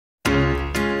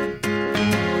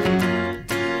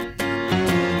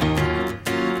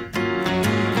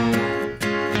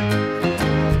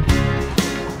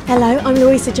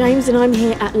Louisa James and I'm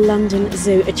here at London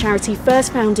Zoo, a charity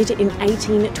first founded in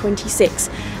 1826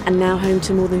 and now home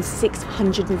to more than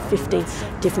 650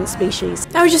 different species.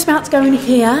 Now we're just about to go in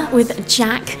here with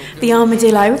Jack, the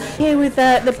armadillo, here with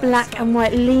the black and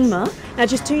white lemur. Now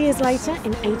just 2 years later,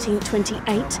 in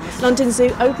 1828, London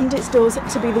Zoo opened its doors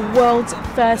to be the world's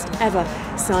first ever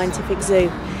scientific zoo.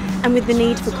 And with the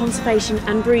need for conservation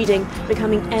and breeding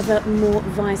becoming ever more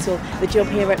vital, the job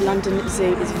here at London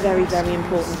Zoo is very, very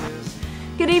important.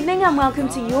 Good evening and welcome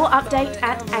to your update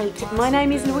at 8. My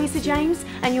name is Louisa James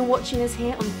and you're watching us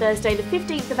here on Thursday the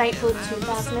 15th of April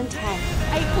 2010.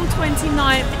 April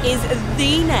 29th is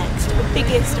the next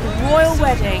biggest royal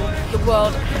wedding the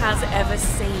world has ever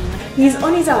seen. He's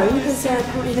on his own because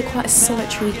apparently they're quite a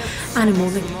solitary animal.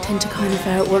 They tend to kind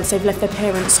of, once they've left their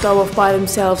parents, go off by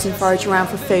themselves and forage around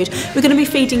for food. We're going to be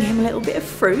feeding him a little bit of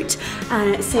fruit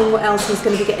and seeing what else he's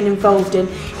going to be getting involved in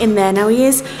there. Now he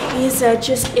is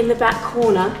just in the back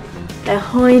corner. They're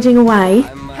hiding away.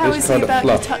 How is he about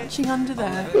you touching under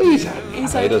there? He's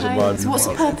okay. doesn't mind. So what's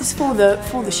the purpose for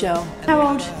the show?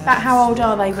 How old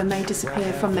are they when they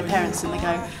disappear from their parents and they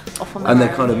go off on their own? And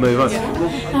they kind of move on.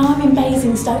 Yeah. Now I'm in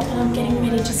Basingstoke and I'm getting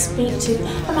ready to speak to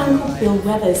a man called Bill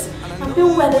Weathers. Now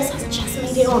Bill Weathers has just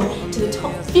made it on to the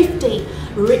top 50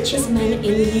 richest men in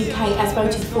the UK as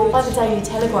voted for by the Daily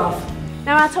Telegraph.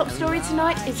 Now our top story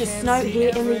tonight is the snow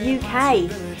here in the UK.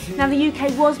 Now the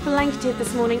UK was blanketed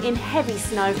this morning in heavy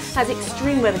snow as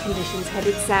extreme weather conditions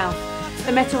headed south.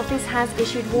 The Met Office has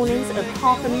issued warnings of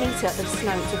 ½ metre of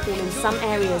snow to fall in some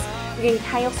areas, bringing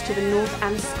chaos to the north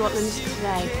and Scotland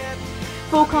today.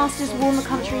 Forecasters warn the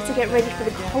country to get ready for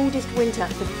the coldest winter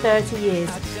for 30 years.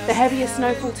 The heaviest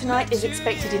snowfall tonight is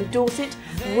expected in Dorset,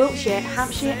 Wiltshire,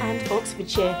 Hampshire and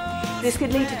Oxfordshire. This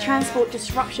could lead to transport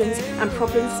disruptions and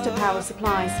problems to power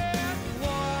supplies.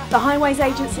 The Highways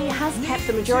Agency has kept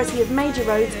the majority of major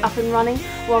roads up and running,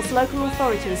 whilst local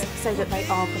authorities say that they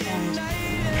are prepared.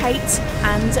 Kate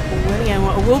and William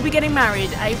will be getting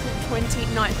married April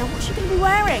 29th. Now what's she going to be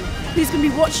wearing? Who's going to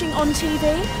be watching on TV?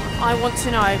 I want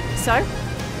to know. So,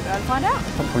 we'll go and find out.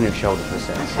 Pop on your shoulder for a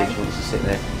second, see if she wants to sit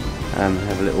there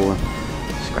have a little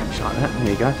scratch like that. There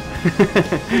you go.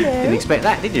 Didn't expect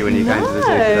that, did you, when you came to the zoo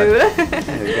today?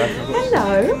 There we go.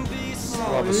 Hello.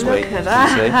 Rather sweet. Look at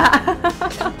that.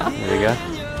 There we go.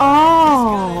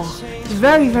 Oh,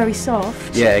 very, very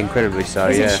soft. Yeah, incredibly so,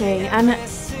 Isn't she? And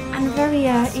very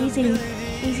easy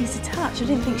to touch. I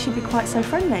didn't think she'd be quite so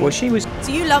friendly. Well, she was...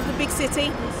 Do you love the big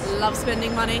city? Love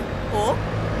spending money? Or,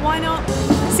 why not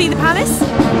see the palace?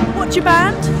 Watch a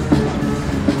band?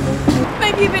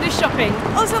 Maybe a bit of shopping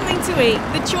or something to eat.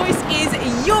 The choice is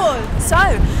yours. So,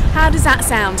 how does that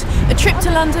sound? A trip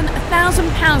to London,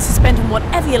 £1,000 to spend on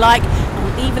whatever you like, and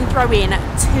we'll even throw in 2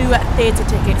 theatre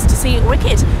tickets to see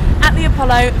Wicked at the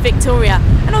Apollo Victoria.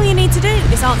 And all you need to do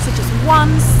is answer just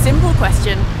one simple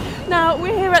question. Now,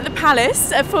 we're here at the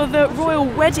palace for the royal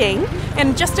wedding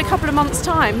in just a couple of months'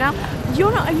 time. Now,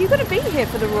 are you going to be here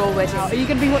for the royal wedding? Are you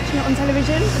going to be watching it on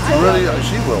television? Really,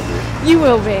 she will be. You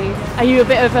will be. Are you a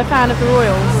bit of a fan of the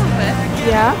royals? A little bit.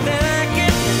 Yeah?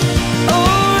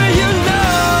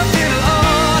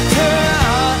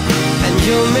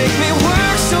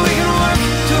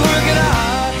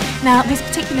 Now, this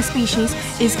particular species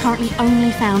is currently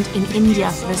only found in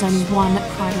India. There's only one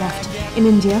pride left in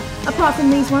India, apart from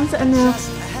these ones that are now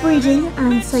breeding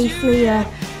and safely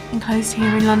enclosed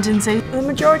here in London Zoo. The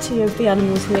majority of the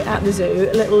animals here at the zoo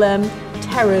are little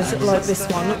terrors like this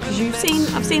one, because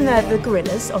I've seen the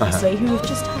gorillas, obviously, who have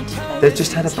just had They've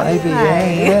just had a baby,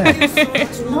 yeah.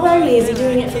 Not only is he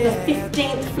doing it from the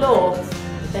 15th floor,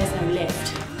 but there's no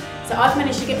lift. So I've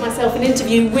managed to get myself an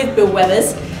interview with Bill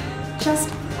Weathers. I've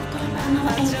got about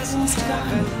another 8 floors to go.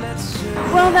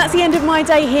 Well, that's the end of my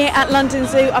day here at London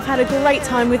Zoo. I've had a great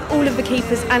time with all of the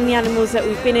keepers and the animals that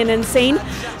we've been in and seen.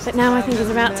 But now I think it's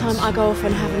about time I go off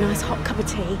and have a nice hot cup of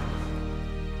tea.